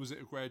birth, or was it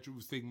a gradual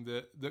thing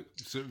that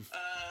sort of?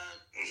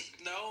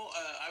 No,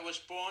 I was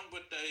born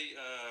with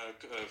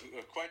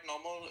a quite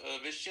normal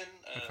vision,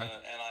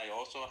 and I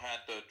also had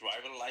a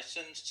driver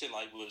license till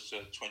I was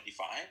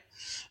 25,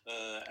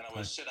 and I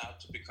was set out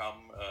to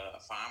become a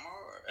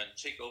farmer and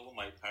take over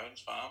my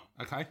parents' farm.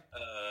 Okay.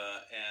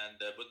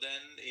 But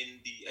then in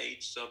the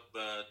age of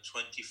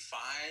 25,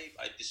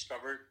 I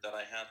discovered that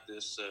I had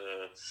this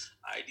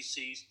eye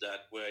disease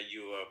where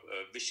your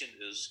vision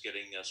is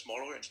getting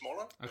smaller and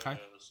smaller. Okay.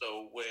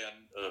 So where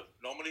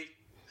normally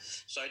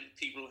sighted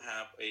people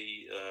have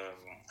a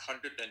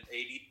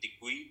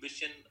 180-degree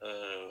vision.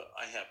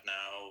 I have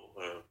now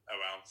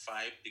around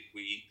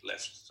 5-degree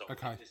left. So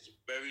it's a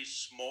very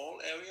small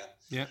area.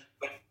 Yeah.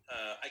 But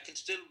I can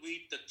still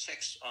read the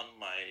text on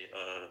my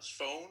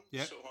phone.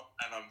 Yeah.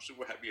 And I'm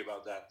super happy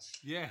about that.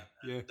 Yeah.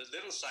 And the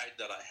little sight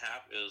that I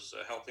have is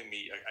helping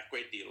me a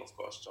great deal, of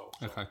course.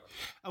 Okay.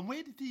 And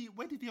where did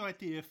the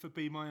idea for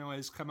Be My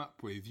Eyes come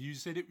up with? You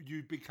said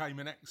you became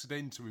an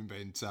accidental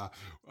inventor,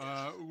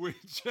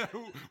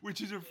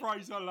 which is a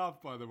phrase I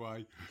love, by the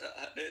way.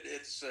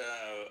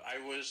 I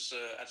was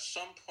at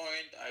some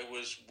point I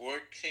was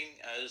working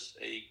as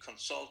a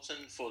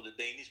consultant for the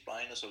Danish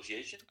Blind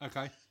Association.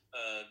 Okay.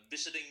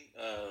 Visiting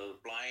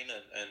blind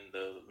and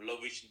low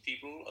vision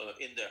people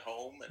in their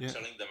home and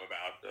telling them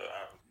about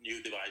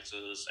new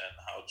devices and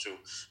how to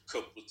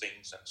cope with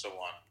things and so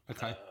on.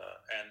 Okay.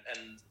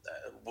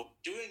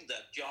 Doing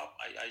that job,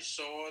 I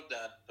saw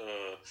that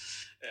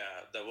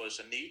there was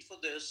a need for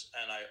this,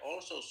 and I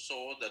also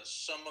saw that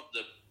some of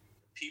the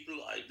people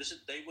I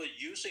visited, they were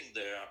using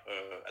their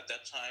at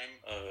that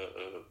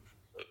time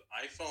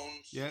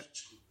iPhones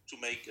to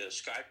make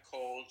Skype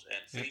calls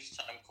and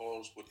FaceTime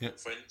calls with their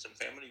friends and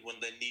family when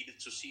they needed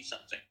to see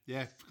something.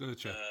 Yeah,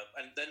 gotcha.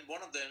 And then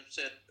one of them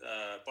said,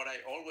 but I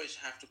always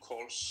have to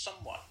call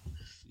someone.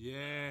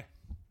 Yeah.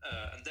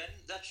 And then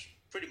that's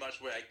pretty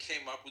much where I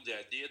came up with the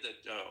idea that,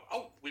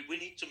 we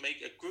need to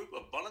make a group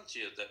of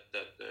volunteers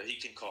that he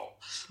can call.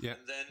 Yeah.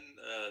 And then,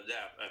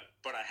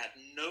 but I had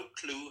no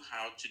clue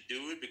how to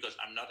do it because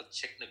I'm not a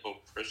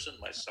technical person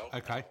myself.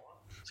 Okay.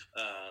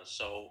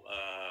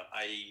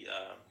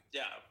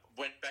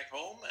 went back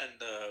home,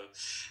 and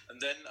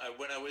then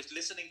when I was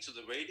listening to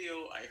the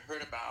radio, I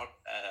heard about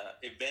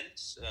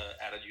events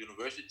at a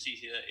university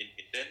here in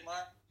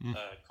Denmark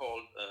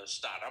called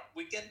Startup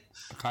Weekend,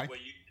 where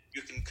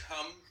you can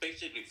come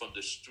basically from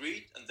the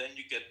street, and then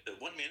you get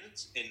 1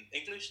 minute in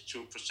English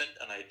to present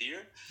an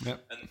idea.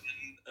 Yep. And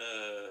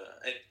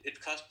it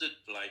costed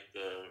like,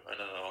 I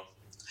don't know,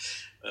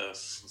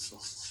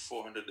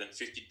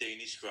 450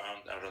 Danish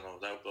crown. I don't know,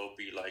 that will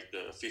be like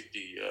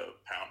 50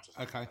 pounds or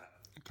something. Okay.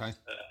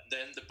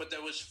 But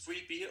there was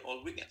free beer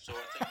all weekend, so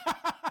I think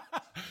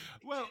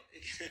well,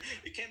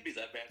 it can't be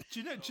that bad.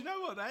 Do you know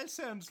what? That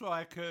sounds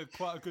like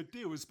quite a good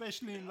deal,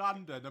 especially in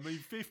London. I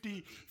mean,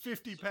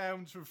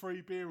 £50 for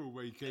free beer a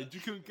weekend. You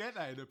couldn't get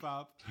that in a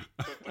pub.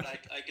 but I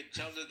can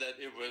tell you that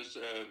it was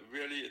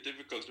really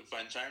difficult to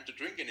find time to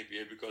drink any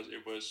beer because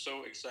it was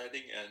so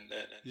exciting and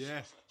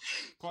yeah,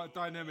 quite a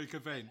dynamic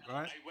event,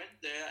 right? I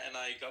went there and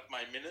I got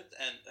my minute,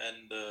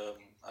 and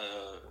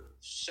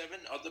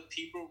 7 other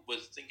people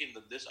was thinking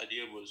that this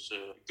idea was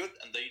good,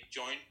 and they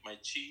joined my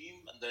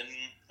team. And then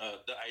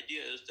the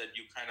idea is that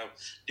you kind of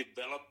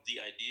develop the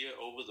idea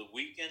over the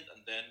weekend,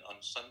 and then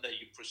on Sunday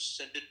you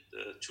present it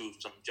to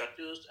some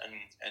judges,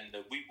 and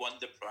we won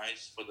the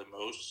prize for the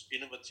most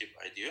innovative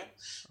idea.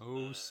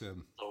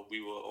 Awesome. So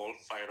we were all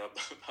fired up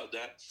about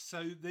that.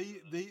 So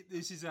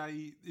this is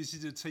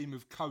a team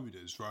of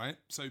coders, right?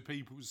 So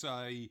people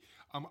say,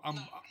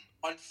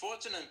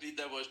 Unfortunately,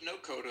 there was no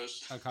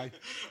coders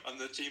on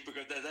the team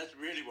because that's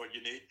really what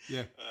you need.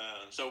 Yeah.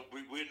 So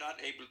we're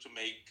not able to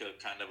make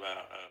kind of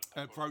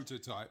a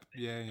prototype.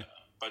 Yeah.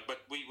 But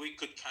we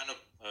could kind of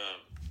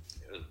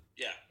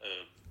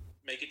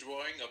make a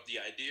drawing of the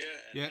idea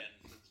and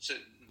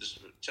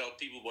tell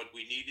people what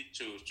we needed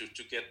to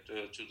get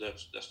to the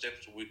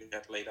steps we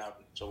had laid out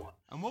and so on.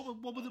 And what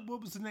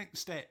was the next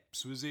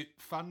steps? Was it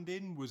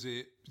funding? Was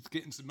it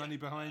getting some money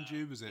behind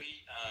you? Was it?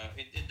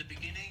 In the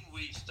beginning,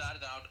 we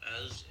started out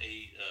as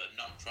a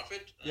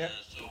non-profit.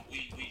 So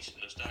we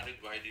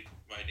started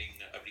writing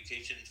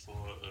applications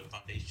for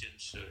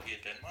foundations here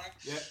in Denmark.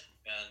 Yeah.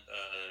 And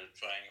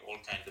trying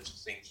all kinds of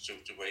things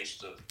to raise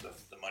the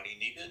money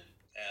needed.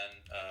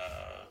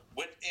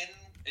 And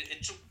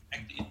it took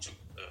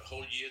a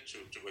whole year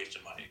to raise the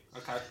money.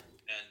 Okay.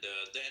 And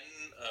then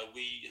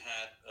we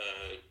had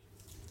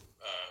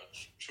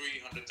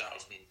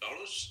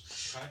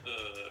 $300,000,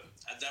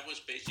 and that was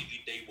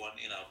basically day one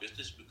in our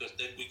business, because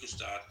then we could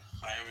start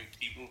hiring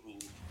people who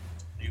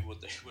knew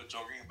what they were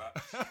talking about,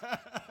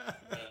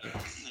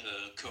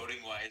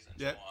 coding wise and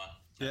so on.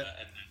 And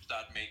then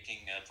start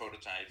making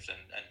prototypes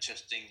and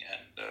testing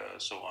and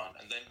so on.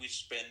 And then we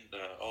spent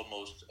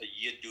almost a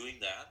year doing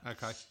that.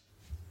 Okay.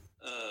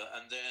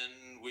 And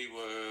then we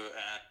were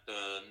at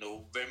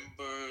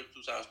November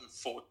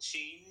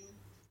 2014,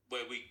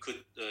 where we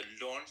could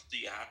launch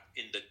the app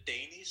in the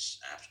Danish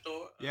App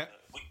Store.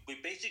 We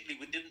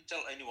didn't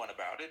tell anyone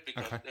about it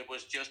because it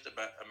was just a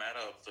matter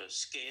of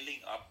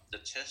scaling up the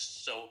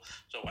tests. So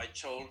I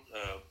told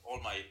all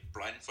my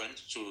blind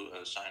friends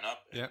to sign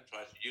up and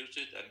try to use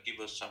it and give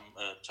us some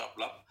top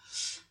luck,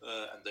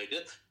 and they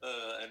did.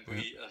 And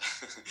we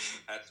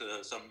had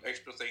some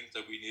extra things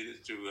that we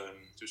needed to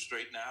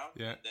straighten out.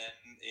 And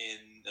then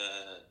in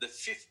the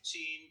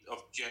 15th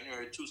of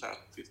January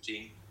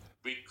 2015,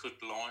 we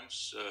could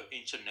launch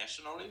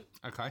internationally.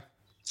 Okay.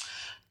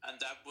 And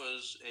that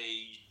was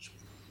a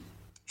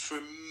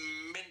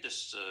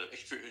tremendous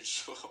experience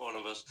for all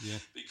of us,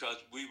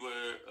 because we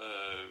were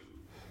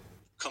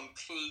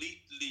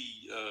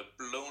completely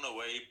blown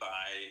away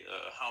by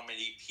how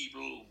many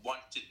people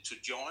wanted to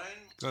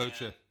join.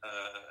 Gotcha.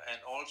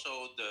 And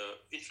also the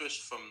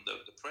interest from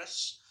the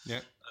press.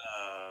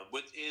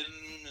 Within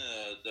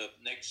the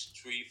next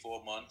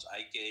 3-4 months,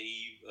 I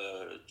gave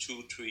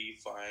 2, 3,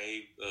 5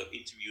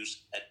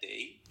 interviews a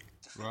day.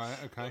 Right.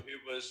 Okay. So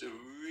it was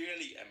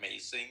really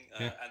amazing,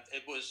 and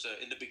it was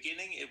in the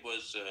beginning. It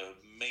was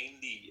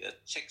mainly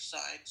tech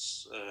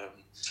sites,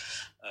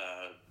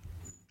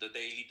 the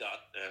Daily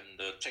Dot and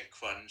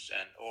TechCrunch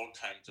and all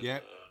kinds of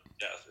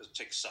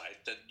tech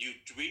sites that you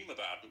dream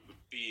about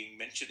being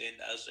mentioned in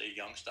as a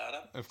young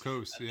startup. Of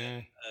course, and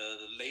then,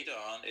 later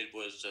on, it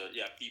was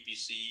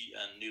BBC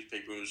and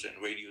newspapers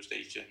and radio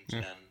stations,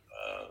 and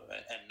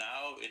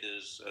now it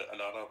is a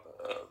lot of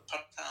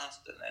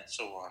podcasts and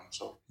so on.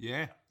 So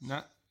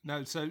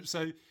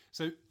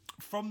So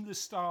from the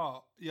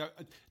start,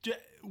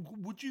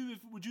 would you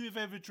have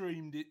ever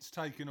dreamed it's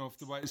taken off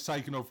the way it's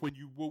taken off when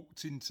you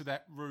walked into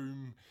that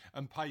room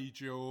and paid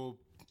your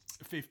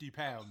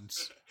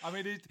 £50? I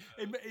mean, it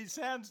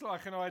sounds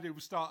like an ideal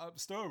startup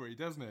story,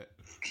 doesn't it?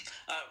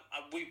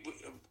 We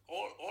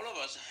all of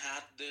us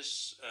had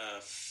this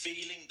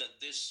feeling that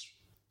this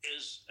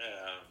is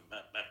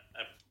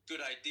a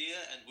good idea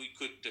and we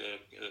could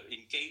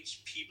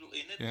engage people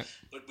in it,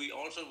 but we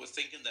also were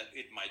thinking that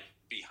it might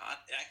be hard.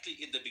 Actually,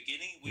 in the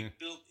beginning, we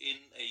built in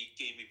a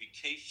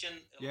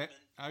gamification element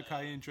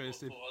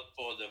interesting.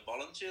 For the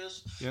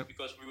volunteers,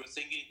 because we were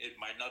thinking it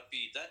might not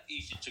be that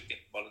easy to get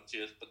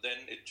volunteers, but then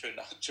it turned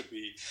out to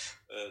be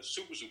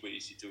super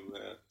easy to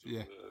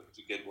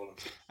get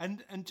volunteers.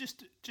 And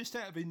just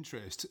out of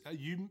interest,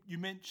 you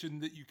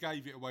mentioned that you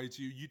gave it away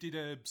to you did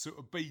a sort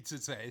of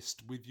beta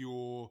test with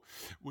your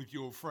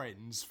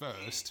friends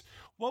first.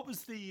 What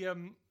was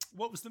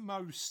the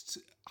most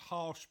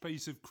harsh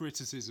piece of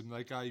criticism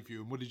they gave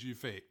you, and what did you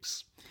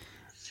fix?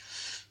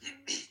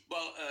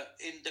 Well,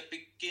 in the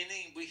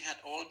beginning, we had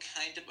all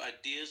kind of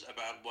ideas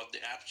about what the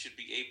app should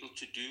be able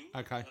to do.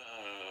 Okay.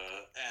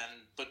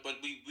 But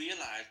we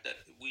realized that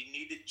we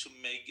needed to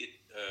make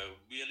it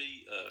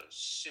really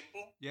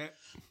simple. Yeah.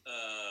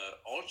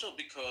 Also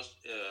because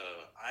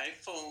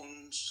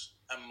iPhones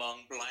among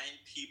blind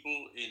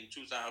people in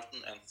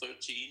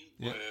 2013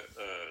 were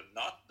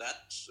not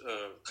that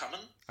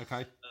common.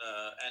 Okay.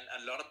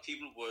 And a lot of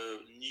people were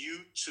new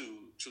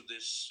to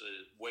this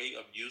way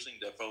of using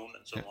their phone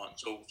and so on.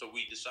 So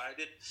we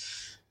decided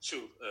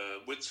to,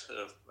 with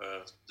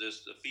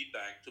this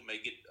feedback, to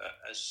make it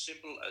as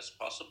simple as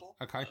possible.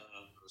 Okay.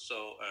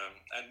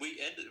 And we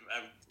ended.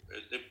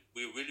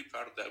 We're really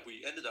proud of that.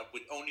 We ended up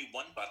with only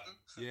one button.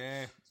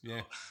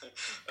 Yeah.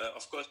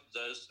 Of course,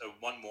 there's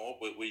one more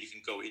where you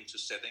can go into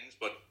settings,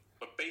 but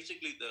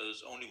basically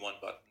there's only one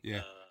button.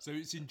 Yeah. So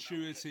it's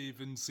intuitive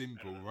and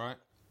simple, right?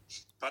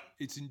 Pardon?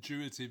 It's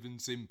intuitive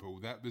and simple.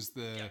 That was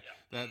the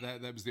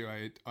that was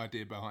the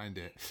idea behind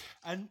it.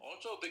 And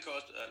also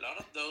because a lot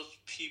of those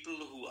people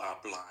who are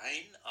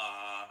blind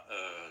are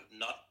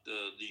not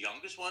the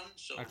youngest ones,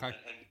 so and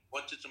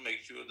wanted to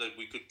make sure that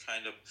we could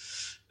kind of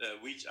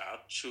reach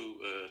out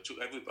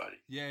to everybody.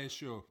 Yeah,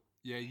 sure.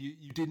 Yeah,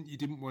 you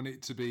didn't want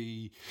it to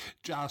be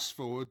just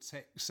for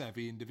tech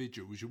savvy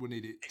individuals. You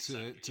wanted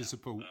it to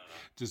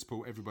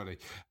support everybody.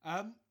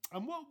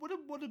 And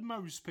what do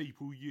most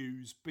people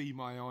use Be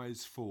My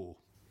Eyes for?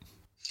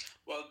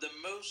 Well, the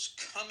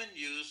most common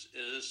use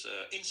is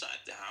inside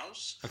the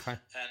house. Okay.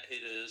 And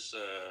it is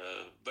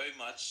very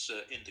much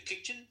in the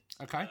kitchen.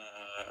 Okay.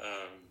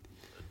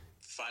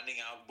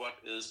 Finding out what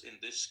is in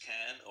this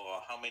can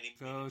or how many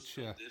minutes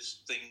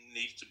this thing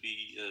needs to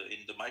be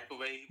in the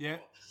microwave. Yeah.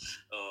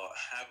 Or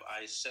have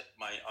I set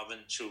my oven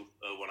to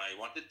what I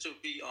want it to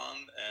be on,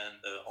 and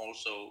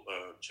also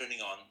turning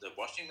on the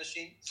washing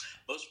machine.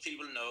 Most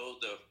people know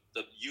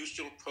the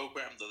usual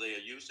program that they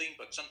are using,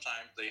 but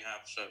sometimes they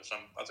have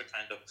some other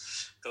kind of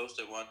clothes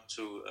they want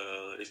to,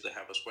 if they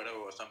have a sweater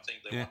or something,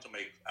 they want to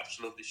make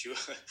absolutely sure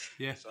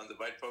it's on the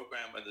right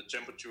program and the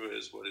temperature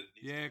is what it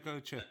needs. Yeah,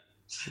 gotcha.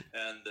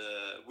 And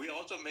we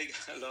also make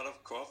a lot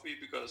of coffee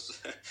because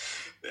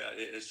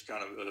it's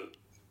kind of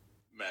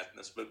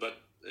madness. But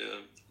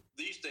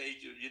these days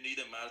you need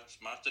a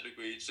master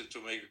degree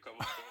to make a cup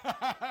of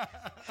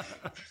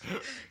coffee.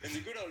 In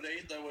the good old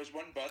days, there was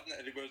one button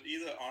and it was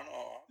either on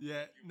or off.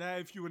 Yeah. Now,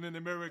 if you want an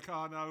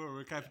Americano or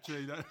a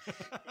cappuccino.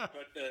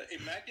 But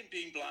imagine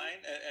being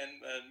blind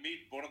and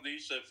meet one of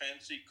these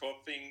fancy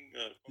coffee.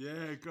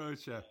 Yeah,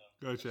 gotcha.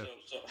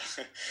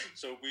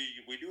 So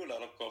we do a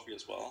lot of coffee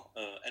as well,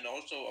 and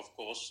also of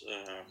course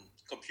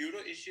computer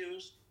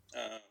issues.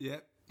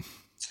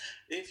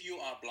 If you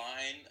are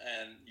blind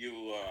and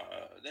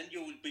then you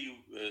will be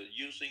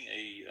using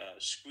a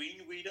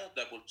screen reader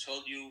that will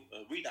tell you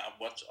read out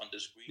what's on the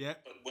screen. Yeah.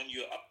 But when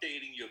you're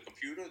updating your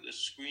computer, the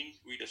screen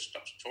reader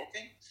stops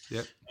talking.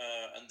 Yeah.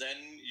 And then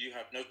you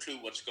have no clue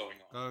what's going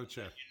on.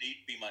 Gotcha. You need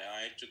Be My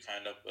Eye to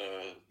kind of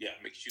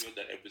make sure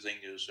that everything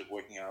is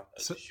working out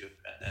as it should.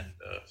 And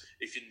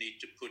if you need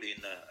to put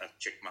in a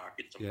check mark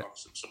in some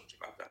box and something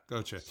like that.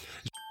 Gotcha.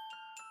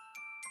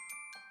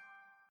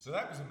 So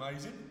that was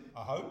amazing,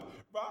 I hope.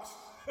 Russ,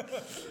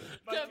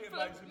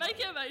 make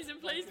it amazing,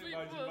 please.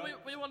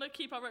 We want to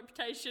keep our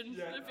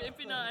reputation. It'd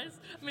be nice.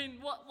 I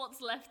mean,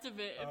 what's left of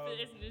it if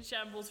it isn't in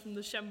shambles from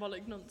the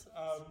shambolic nonsense?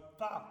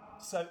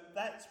 So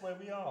that's where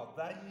we are.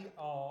 They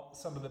are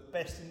some of the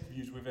best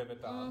interviews we've ever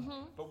done.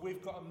 Mm-hmm. But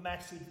we've got a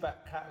massive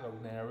back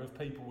catalogue now of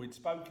people we'd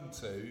spoken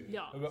to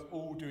who are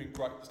all doing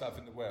great stuff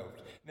in the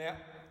world. Now,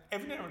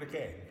 every now and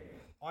again,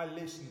 I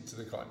listen to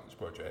the Kindness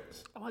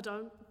Project. Oh, I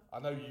don't. I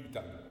know you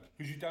don't,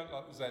 because you don't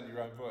like the sound of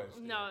your own voice.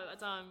 No, I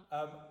don't.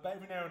 But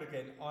every now and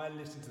again, I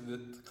listen to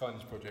the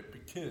Kindness Project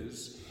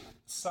because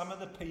some of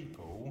the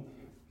people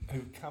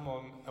who come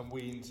on and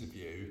we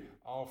interview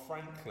are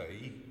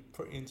frankly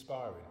pretty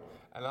inspiring.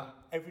 And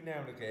every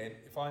now and again,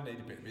 if I need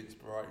a bit of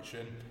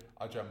inspiration,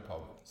 I jump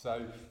on.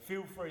 So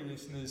feel free,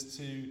 listeners,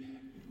 to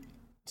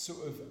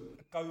sort of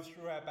go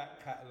through our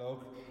back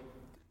catalogue,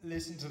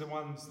 listen to the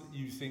ones that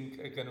you think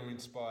are going to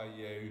inspire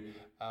you,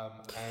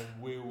 and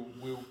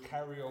we'll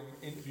carry on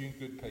interviewing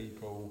good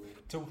people,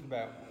 talking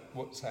about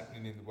what's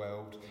happening in the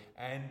world,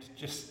 and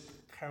just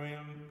carry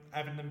on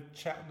having them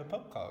chat on the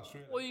podcast,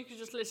 really. Or you could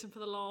just listen for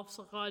the laughs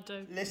like I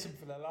do. Listen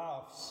for the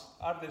laughs.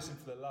 I'd listen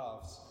for the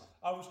laughs.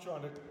 I was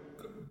trying to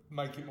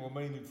make it more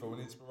meaningful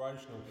and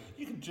inspirational.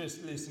 You can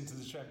just listen to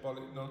the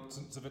shambolic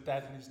nonsense of a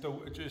dad and his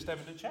daughter just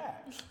having a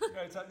chat.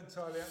 It's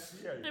entirely up to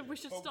you. Yeah, we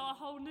should start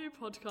a whole new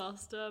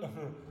podcast.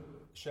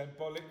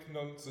 Shambolic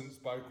nonsense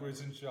by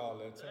Grizz and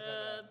Charlotte.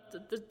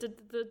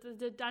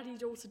 The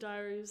daddy-daughter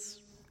diaries.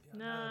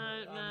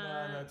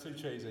 No, too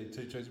cheesy.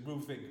 We'll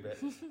think of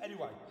it.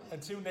 Anyway,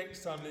 until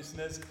next time,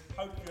 listeners,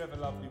 hope you have a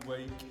lovely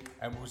week,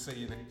 and we'll see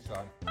you next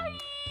time. Bye!